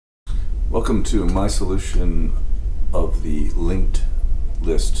Welcome to my solution of the linked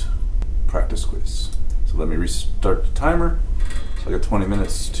list practice quiz. So let me restart the timer. So I got 20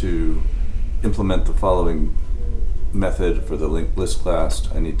 minutes to implement the following method for the linked list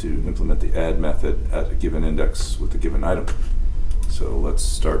class. I need to implement the add method at a given index with a given item. So let's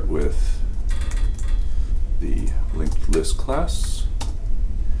start with the linked list class.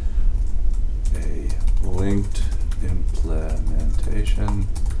 A linked implementation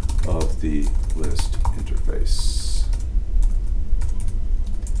of the list interface.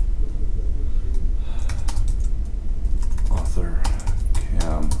 Author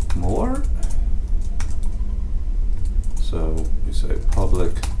Cam Moore. So we say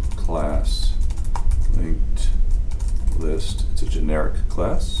public class linked list. It's a generic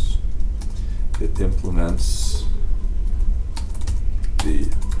class. It implements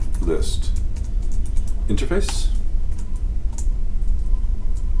the list interface.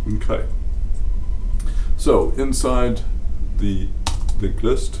 Okay. So inside the linked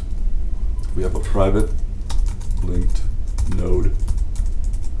list, we have a private linked node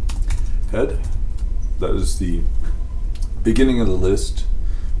head. That is the beginning of the list.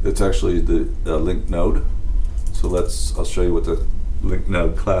 It's actually the linked node. So I'll show you what the linked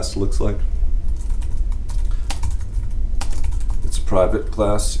node class looks like. It's a private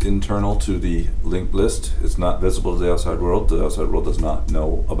class internal to the linked list. It's not visible to the outside world. The outside world does not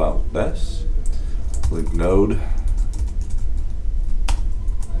know about this. Linked node.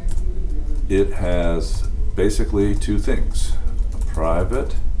 It has basically two things. A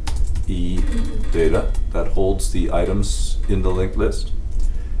private data that holds the items in the linked list,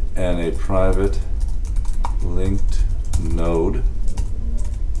 and a private linked node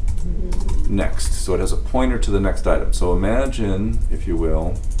next. So it has a pointer to the next item. So imagine, if you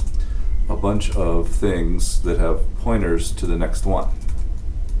will, a bunch of things that have pointers to the next one.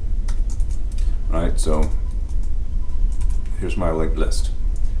 Right? So here's my linked list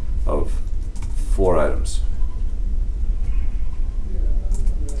of 4 items.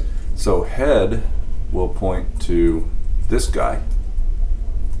 So head will point to this guy,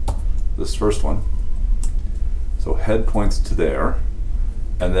 this first one. So head points to there,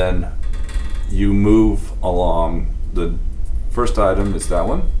 and then you move along. The first item is that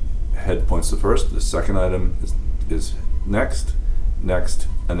one. Head points to first. The second item is next,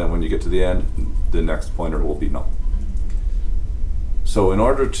 and then when you get to the end, the next pointer will be null. So in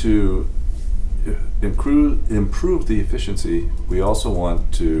order to improve the efficiency, we also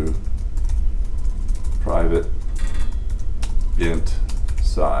want to private int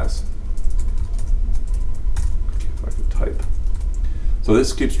size. If I could type. So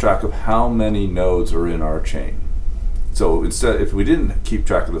this keeps track of how many nodes are in our chain. So instead, if we didn't keep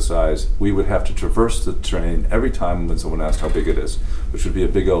track of the size, we would have to traverse the chain every time when someone asked how big it is, which would be a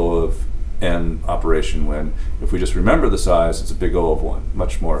big O of n operation, when if we just remember the size, it's a big O of 1.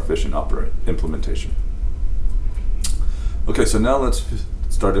 Much more efficient implementation. Okay, so now let's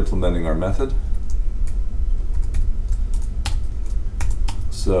start implementing our method.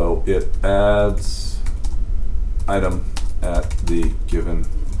 So it adds item at the given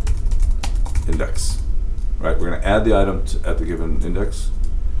index. Right, we're going to add the item at the given index,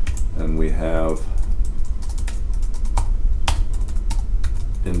 and we have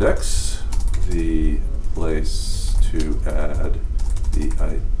index, the place to add the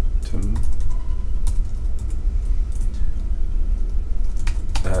item,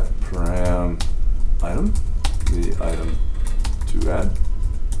 at param item, the item to add,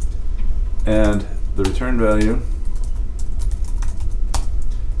 and the return value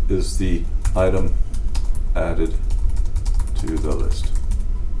is the item added to the list.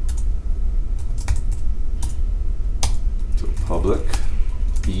 So public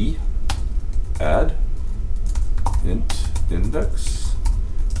add int index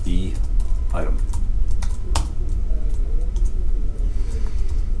item.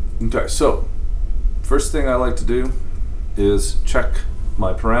 Okay, so first thing I like to do is check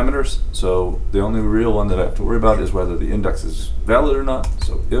my parameters. So the only real one that I have to worry about is whether the index is valid or not.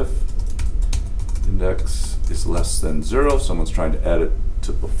 So if index is less than 0, someone's trying to add it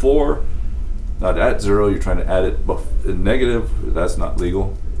to before, not at 0, you're trying to add it in negative, that's not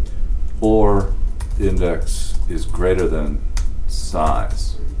legal. Or index is greater than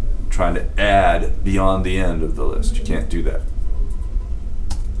size, trying to add beyond the end of the list. You can't do that.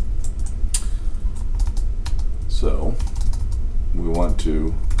 So we want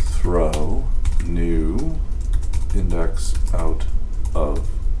to throw new index out of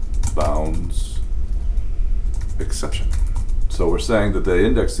bounds exception. So we're saying that the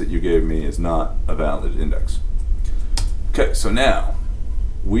index that you gave me is not a valid index. Okay, so now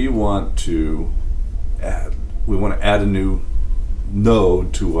we want to add a new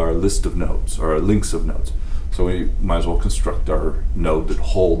node to our list of nodes, or our links of nodes. So we might as well construct our node that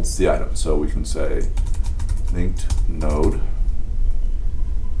holds the item. So we can say linked node,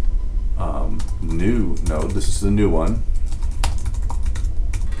 new node. This is the new one.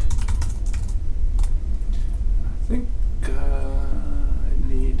 I think I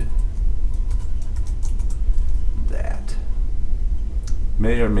need that.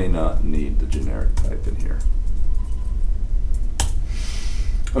 May or may not need the generic type in here.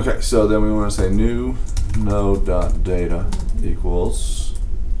 Okay, so then we want to say new node.data equals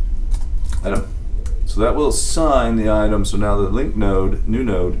item. So that will assign the item. So now the linked node, new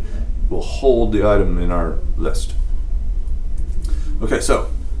node, will hold the item in our list. Okay, so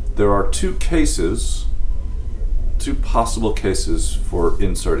there are two possible cases for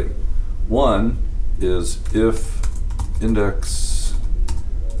inserting. One is if index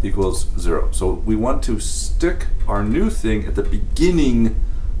equals 0. So we want to stick our new thing at the beginning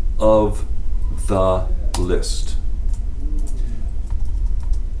of the list.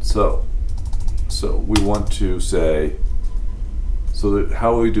 So we want to say,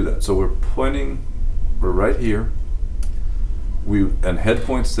 how will we do that? So we're right here, and head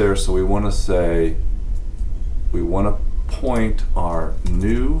points there, so we want to say, we want to point our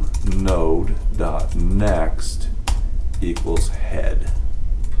new node dot next equals head.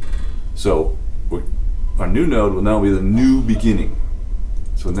 So our new node will now be the new beginning.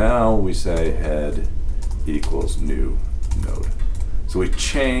 So now we say head equals new node. So we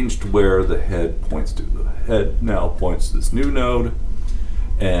changed where the head points to. The head now points to this new node,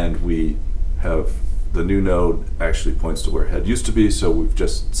 and we have the new node actually points to where head used to be, so we've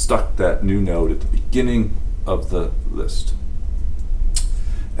just stuck that new node at the beginning of the list.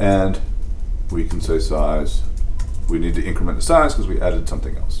 And we can say size. We need to increment the size because we added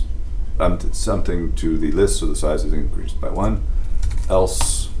something else. Something to the list, so the size is increased by 1.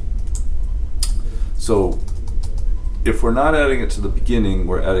 Else. So if we're not adding it to the beginning,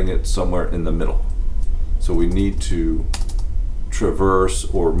 we're adding it somewhere in the middle. So we need to traverse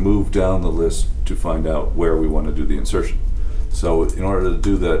or move down the list to find out where we want to do the insertion. So in order to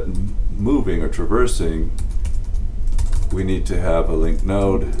do that moving or traversing, we need to have a linked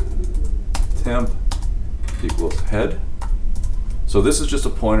node temp equals head. So this is just a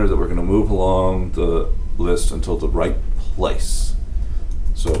pointer that we're going to move along the list until the right place.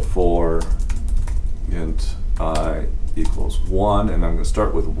 So for int I equals 1, and I'm going to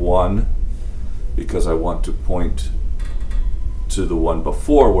start with 1 because I want to point to the one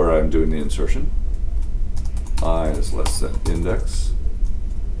before where I'm doing the insertion. I is less than index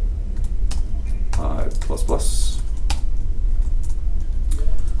I plus plus.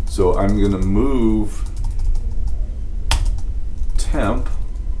 So I'm going to move temp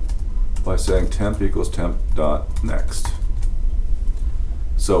by saying temp equals temp dot next.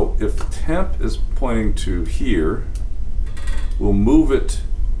 So if temp is pointing to here, we'll move it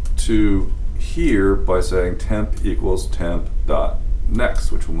to here by saying temp equals temp dot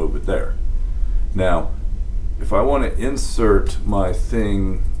next, which will move it there. Now, if I want to insert my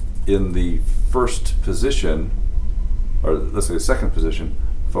thing in the first position, or let's say the second position,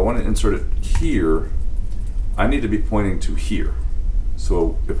 if I want to insert it here, I need to be pointing to here.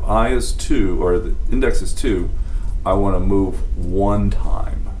 So if I is 2, or the index is 2, I want to move 1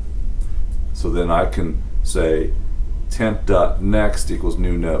 time. So then I can say temp.next equals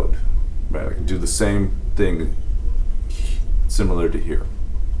new node. Right? I can do the same thing similar to here.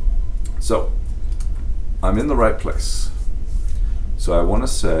 So I'm in the right place. So I want to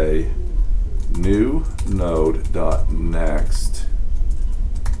say new node.next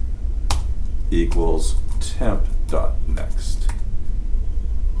equals temp.next.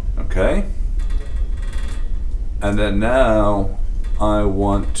 Okay? And then now I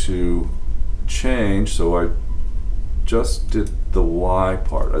want to change, so I just did the Y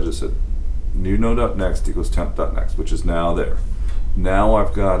part. I just said new node.next equals temp.next, which is now there. Now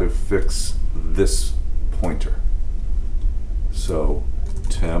I've got to fix this pointer. So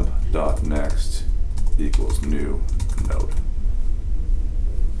temp.next equals new node.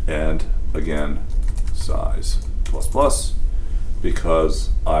 And again, size plus plus,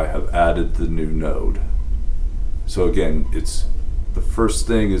 because I have added the new node. So again, it's the first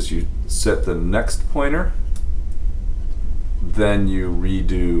thing is you set the next pointer, then you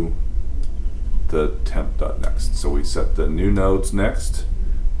redo the temp.next. So we set the new nodes next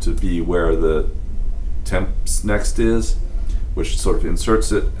to be where the temp's next is, which sort of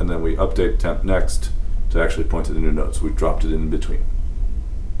inserts it, and then we update temp next to actually point to the new node. So we've dropped it in between.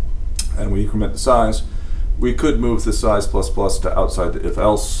 And we increment the size. We could move the size plus plus to outside the if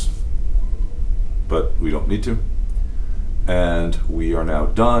else, but we don't need to. And we are now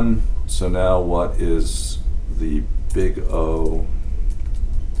done. So now what is the big O?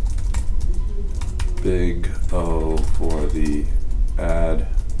 Big O for the add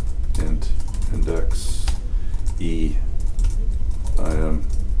int index E item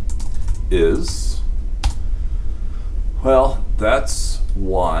is, well, that's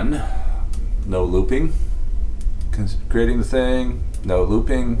 1. No looping. Creating the thing, no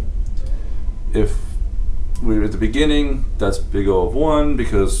looping. If we're at the beginning, that's big O of 1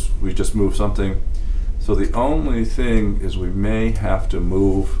 because we just moved something. So the only thing is we may have to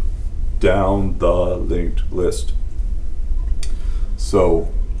move down the linked list.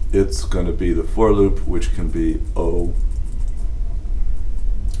 So it's going to be the for loop, which can be O,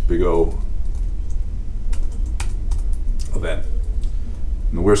 big O of n.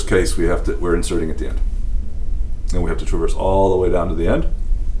 In the worst case, we're inserting at the end. And we have to traverse all the way down to the end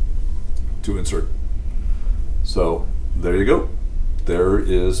to insert. So there you go. There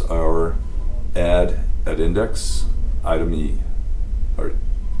is our add at index item E, or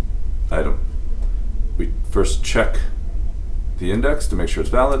item. We first check the index to make sure it's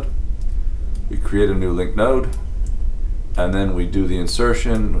valid. We create a new linked node, and then we do the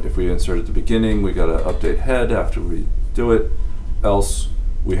insertion. If we insert at the beginning, we got to update head after we do it. Else,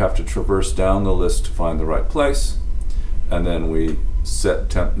 we have to traverse down the list to find the right place, and then we set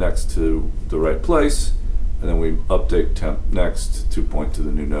temp next to the right place, and then we update temp next to point to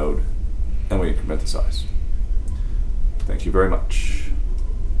the new node, and we increment the size. Thank you very much.